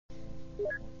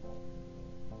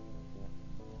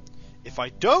If I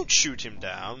don't shoot him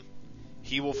down,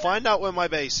 he will find out where my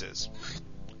base is.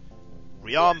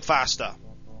 Rearm faster.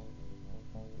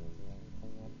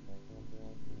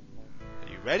 Are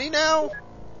you ready now?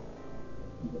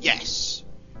 Yes.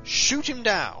 Shoot him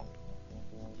down.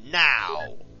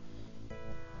 Now.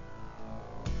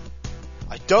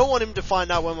 I don't want him to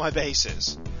find out where my base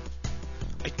is.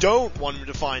 I don't want him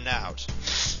to find out.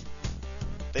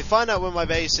 They find out where my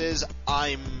base is,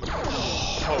 I'm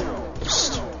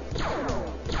hosed.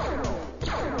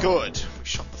 Good. We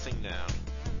shot the thing down.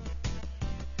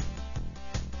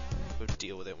 We'll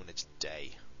deal with it when it's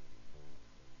day.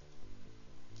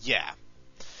 Yeah.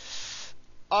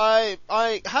 I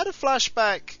had a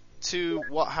flashback to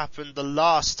what happened the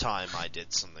last time I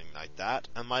did something like that,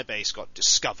 and my base got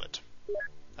discovered.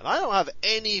 And I don't have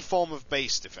any form of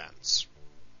base defense.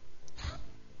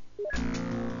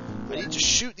 I need to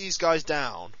shoot these guys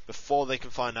down before they can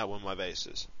find out where my base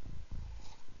is.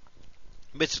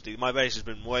 Admittedly, my base has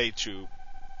been way too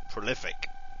prolific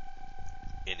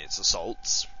in its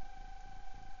assaults.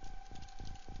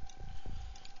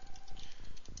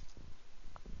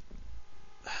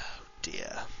 Oh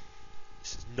dear.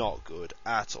 This is not good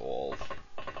at all.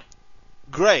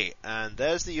 Great, and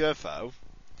there's the UFO,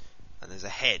 and there's a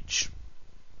hedge.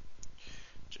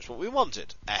 Just what we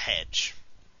wanted, a hedge.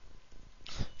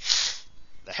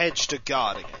 The hedge to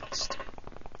guard against.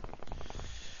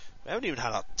 We haven't even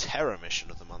had our terror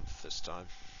mission of the month this time.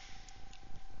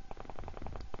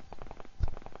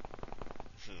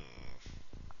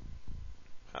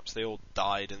 Perhaps they all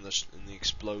died in the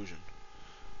explosion.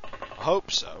 I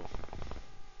hope so.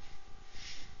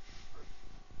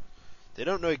 They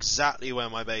don't know exactly where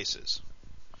my base is.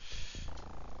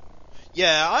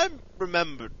 Yeah, I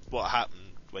remembered what happened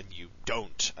when you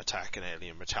don't attack an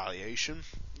alien retaliation.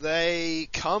 They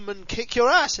come and kick your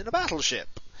ass in a battleship.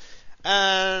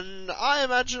 And I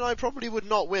imagine I probably would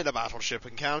not win a battleship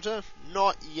encounter.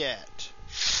 Not yet.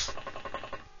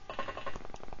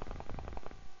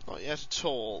 Not yet at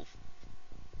all.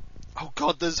 Oh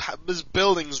god, there's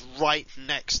buildings right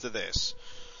next to this.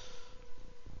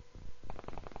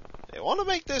 They want to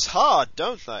make this hard,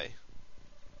 don't they?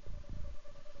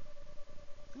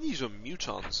 And these were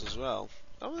mutons as well.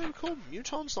 Oh, they were called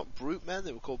mutons, not brute men,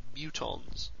 they were called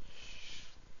mutons.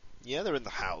 Yeah, they're in the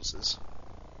houses.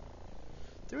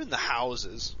 They're in the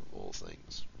houses, of all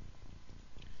things.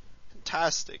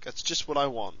 Fantastic, that's just what I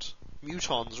want.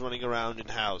 Mutons running around in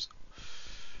houses.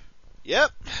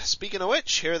 Yep, speaking of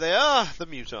which, here they are, the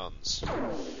mutons.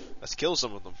 Let's kill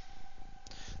some of them.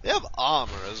 They have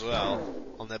armour as well,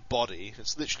 on their body.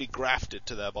 It's literally grafted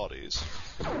to their bodies.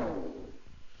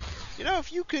 You know,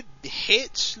 if you could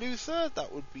hit Luther,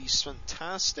 that would be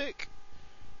fantastic.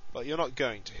 But you're not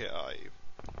going to hit, are you?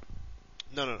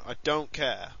 No, I don't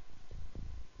care.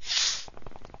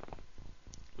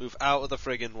 Move out of the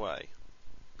friggin' way.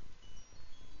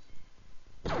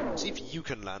 See if you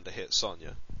can land a hit,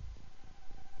 Sonya.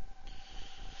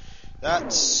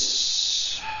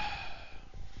 That's...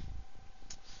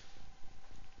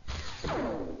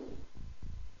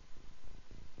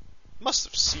 Must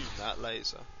have seen that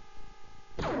laser.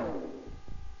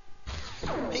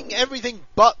 Hitting everything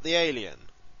but the alien.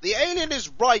 The alien is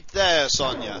right there,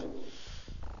 Sonya.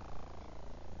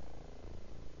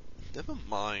 Never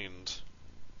mind.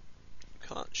 You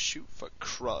can't shoot for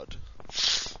crud.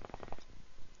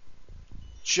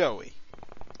 Joey.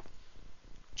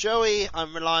 Joey,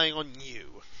 I'm relying on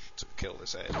you to kill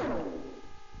this alien.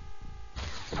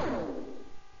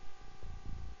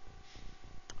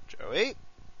 Joey,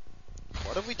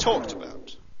 what have we talked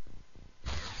about?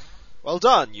 Well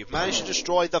done, you've managed to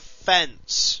destroy the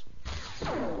fence.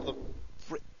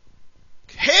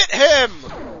 Hit him!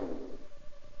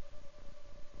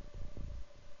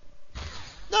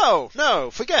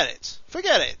 No, forget it.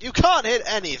 Forget it. You can't hit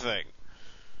anything.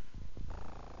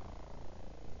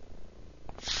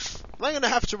 Am I going to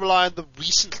have to rely on the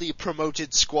recently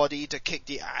promoted Squaddie to kick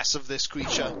the ass of this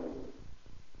creature?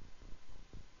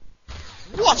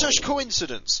 What a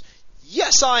coincidence!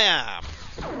 Yes, I am!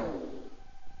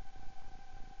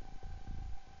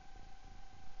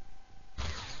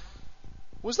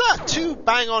 Was that 2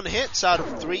 bang-on hits out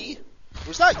of 3?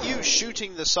 Was that you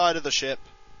shooting the side of the ship?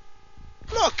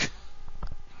 Look!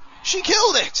 She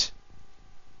killed it!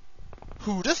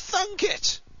 Who'd have thunk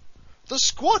it? The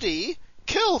Squaddie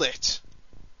killed it!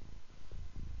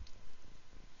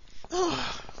 You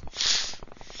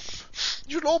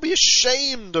should all be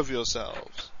ashamed of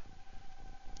yourselves.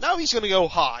 Now he's going to go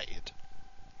hide.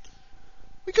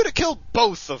 We could have killed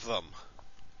both of them.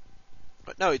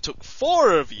 But no, it took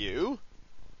 4 of you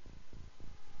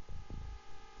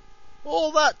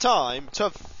All that time to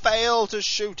fail to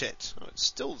shoot it. Oh, it's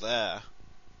still there.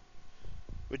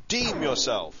 Redeem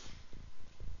yourself.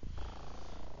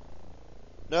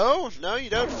 No, you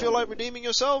don't feel like redeeming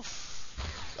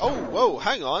yourself? Oh, whoa,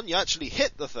 hang on, you actually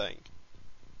hit the thing.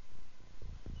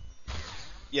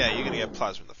 Yeah, you're gonna get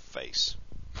plasma in the face.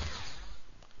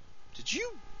 Did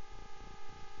you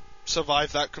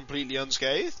survive that completely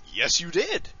unscathed? Yes, you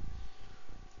did.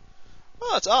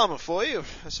 Well, that's armor for you.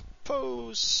 I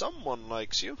suppose someone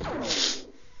likes you.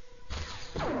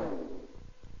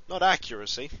 Not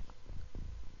accuracy.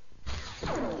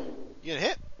 You gonna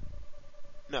hit?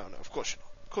 No, of course you're not.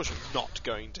 Of course you're not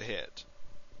going to hit.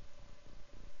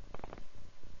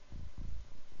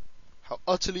 How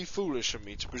utterly foolish of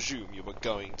me to presume you were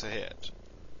going to hit.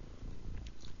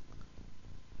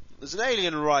 There's an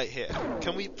alien right here.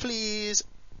 Can we please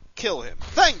kill him?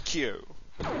 Thank you!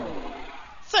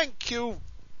 Thank you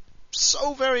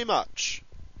so very much.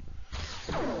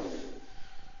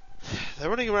 They're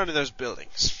running around in those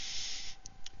buildings.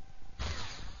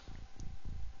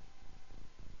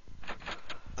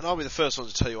 And I'll be the first one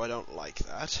to tell you I don't like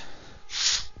that.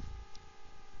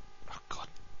 Oh god,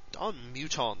 darn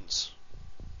mutons.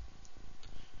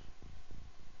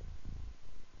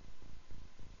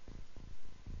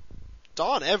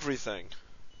 Darn everything.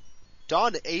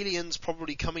 Darn aliens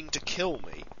probably coming to kill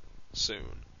me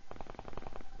soon.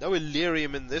 No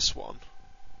Illyrium in this one.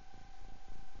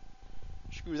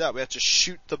 Screw that, we have to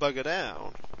shoot the bugger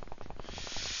down.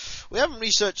 We haven't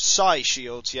researched psi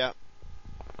shields yet,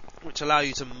 which allow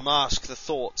you to mask the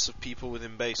thoughts of people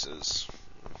within bases.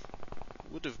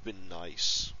 Would have been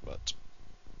nice, but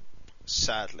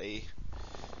sadly,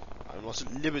 I'm not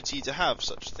at liberty to have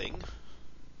such a thing.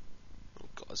 Oh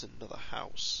god, there's another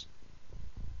house.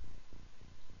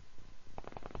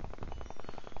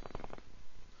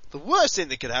 The worst thing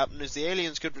that could happen is the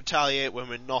aliens could retaliate when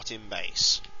we're not in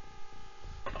base.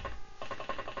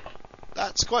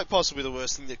 That's quite possibly the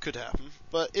worst thing that could happen,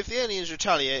 but if the aliens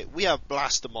retaliate, we have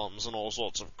blaster bombs and all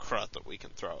sorts of crud that we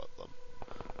can throw at them.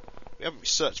 We haven't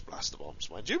researched blaster bombs,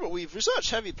 mind you, but we've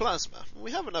researched heavy plasma.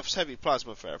 We have enough heavy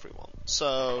plasma for everyone,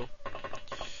 so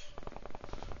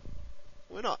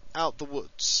we're not out the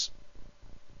woods.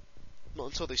 Not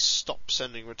until they stop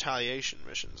sending retaliation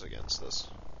missions against us.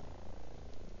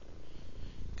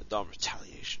 Goddamn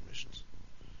retaliation missions.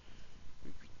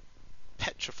 We'd be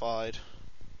petrified.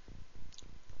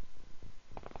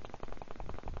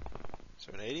 Is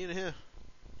there an alien here?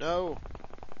 No?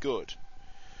 Good.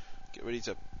 Get ready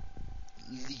to at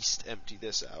least empty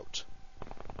this out.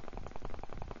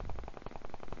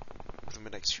 Within the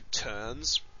next few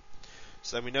turns.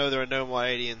 So then we know there are no more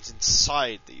aliens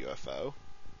inside the UFO.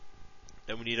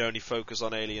 Then we need only focus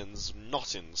on aliens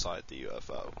not inside the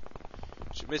UFO.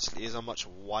 Which admittedly is a much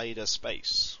wider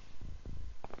space.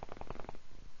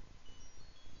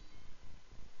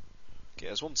 Okay,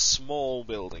 there's one small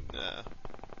building there.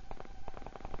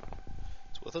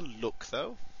 It's worth a look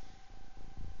though.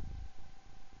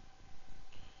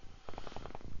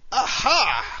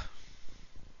 Aha!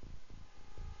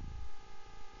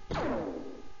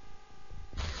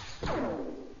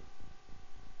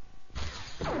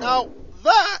 Now,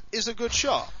 that is a good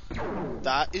shot.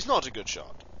 That is not a good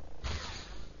shot.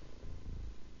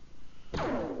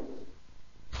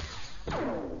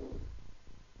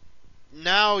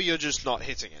 Now you're just not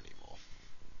hitting anymore.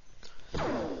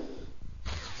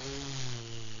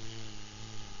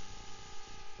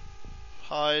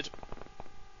 Hide.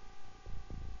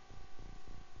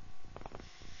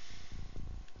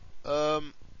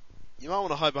 You might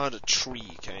want to hide behind a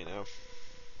tree, Kano.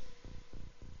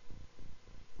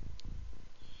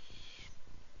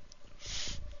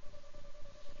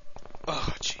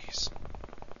 Oh, jeez.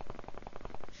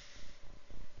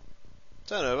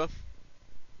 Turn over.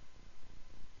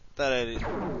 That idiot.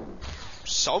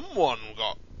 Someone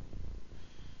got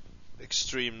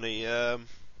extremely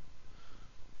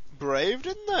brave,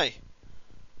 didn't they?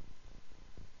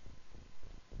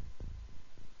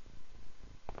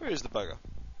 Where is the bugger?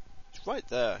 It's right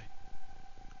there.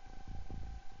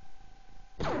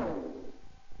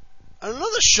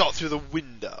 Another shot through the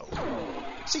window.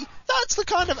 See, that's the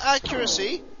kind of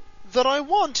accuracy that I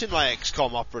want in my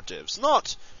XCOM operatives.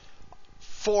 Not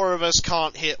 4 of us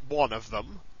can't hit one of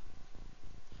them.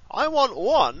 I want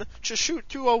one to shoot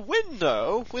through a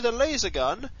window with a laser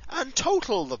gun and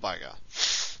total the bugger.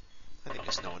 I think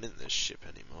there's no one in this ship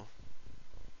anymore.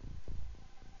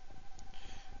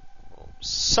 Well,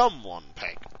 someone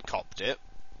copped it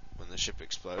when the ship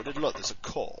exploded. Look, there's a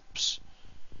corpse.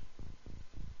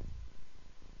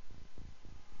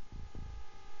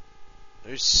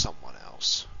 There's someone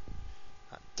else.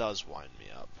 That does wind me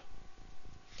up.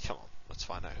 Come on.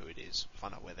 find out who it is.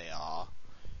 Find out where they are.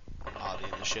 Are they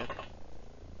in the ship? I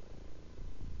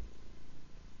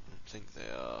don't think they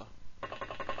are.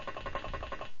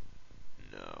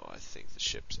 No, I think the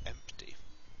ship's empty.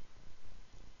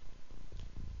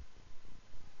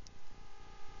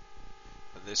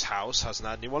 And this house hasn't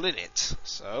had anyone in it,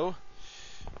 so...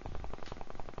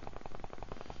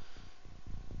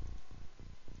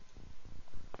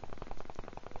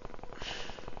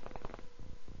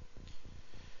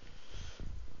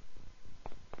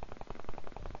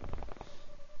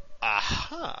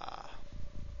 Aha!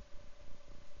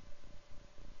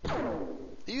 Are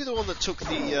you the one that took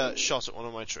the shot at one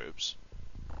of my troops?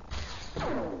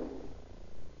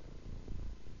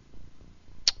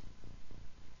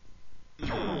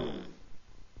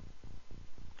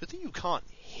 Good thing you can't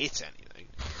hit anything.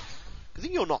 Good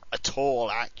thing you're not at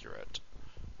all accurate.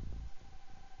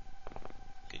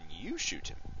 Can you shoot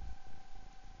him?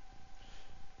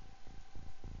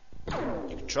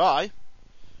 You can try.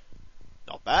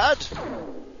 Not bad.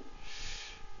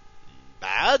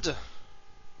 Bad.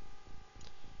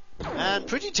 And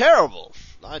pretty terrible.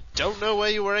 I don't know where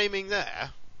you were aiming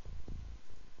there.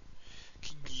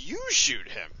 Can you shoot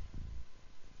him?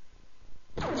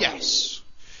 Yes.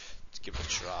 Let's give it a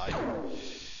try.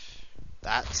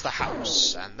 That's the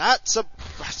house. And that's a...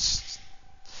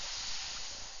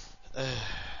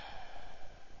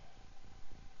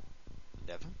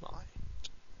 Never mind.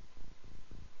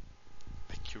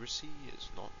 Accuracy is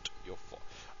not your fault.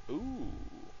 Ooh.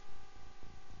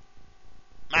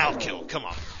 Malkil, come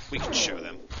on. We can show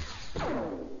them.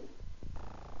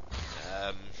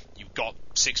 You've got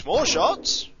 6 more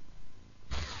shots.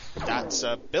 That's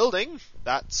a building.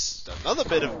 That's another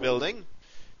bit of building.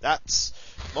 That's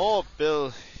more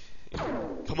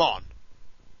Come on.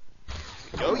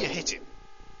 There we go, you hit him.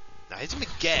 Now hit him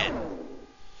again.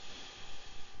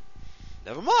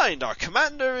 Never mind, our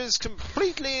commander is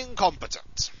completely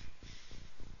incompetent.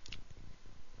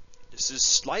 This is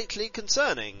slightly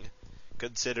concerning,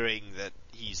 considering that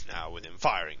he's now within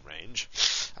firing range,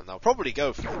 and they'll probably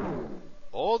go for him.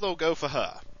 Or they'll go for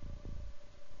her.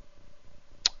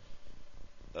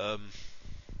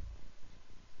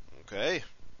 Okay.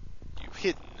 You've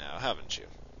hidden now, haven't you?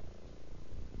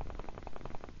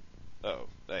 Oh,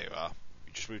 there you are.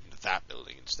 You just moved into that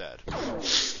building instead.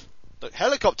 Look,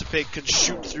 Helicopter Pig can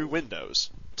shoot through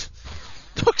windows.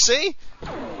 Look, see?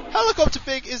 Helicopter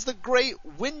Pig is the great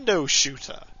window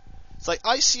shooter. It's like,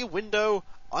 I see a window,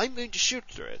 I'm going to shoot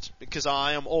through it, because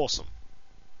I am awesome.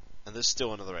 And there's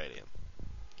still another alien.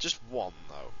 Just one,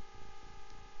 though.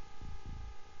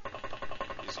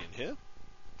 Is he in here?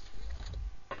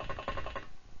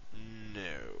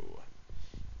 No.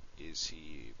 Is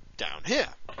he down here?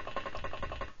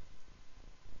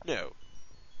 No.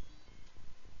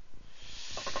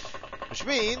 Which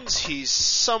means he's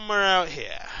somewhere out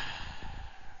here.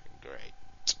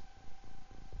 Great.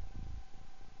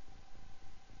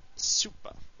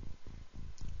 Super.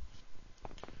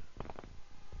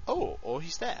 Oh, or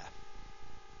he's there.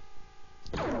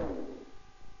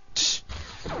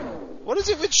 What is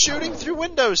it with shooting through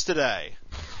windows today?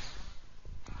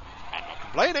 I'm not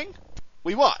complaining.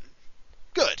 We won.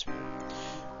 Good.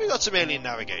 We got some alien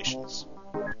navigations.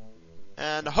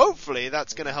 And hopefully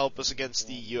that's going to help us against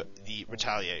the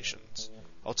retaliations.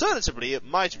 Alternatively, it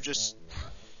might have just...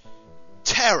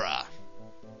 Terror.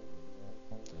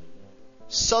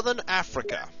 Southern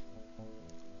Africa.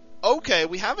 Okay,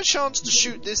 we have a chance to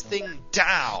shoot this thing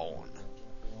down.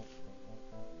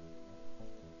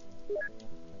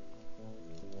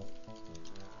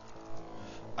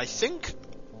 I think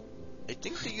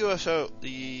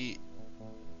the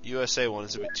USA one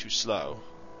is a bit too slow.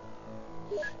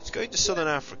 It's going to Southern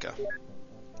Africa.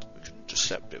 We can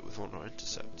intercept it with one of our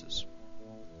interceptors.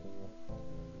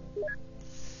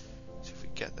 See if we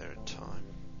get there in time.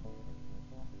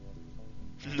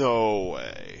 No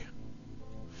way.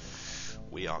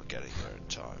 We aren't getting there in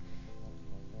time.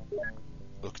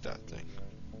 Look at that thing.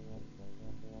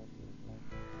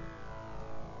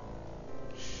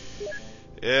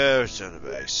 Yeah, return to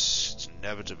base. It's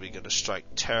inevitably going to strike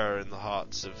terror in the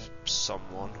hearts of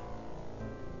someone.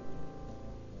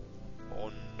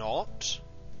 Or not.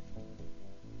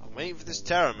 I'm waiting for this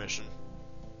terror mission.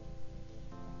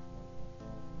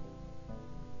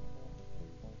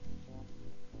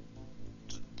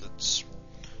 That's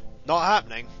not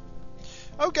happening.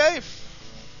 Okay,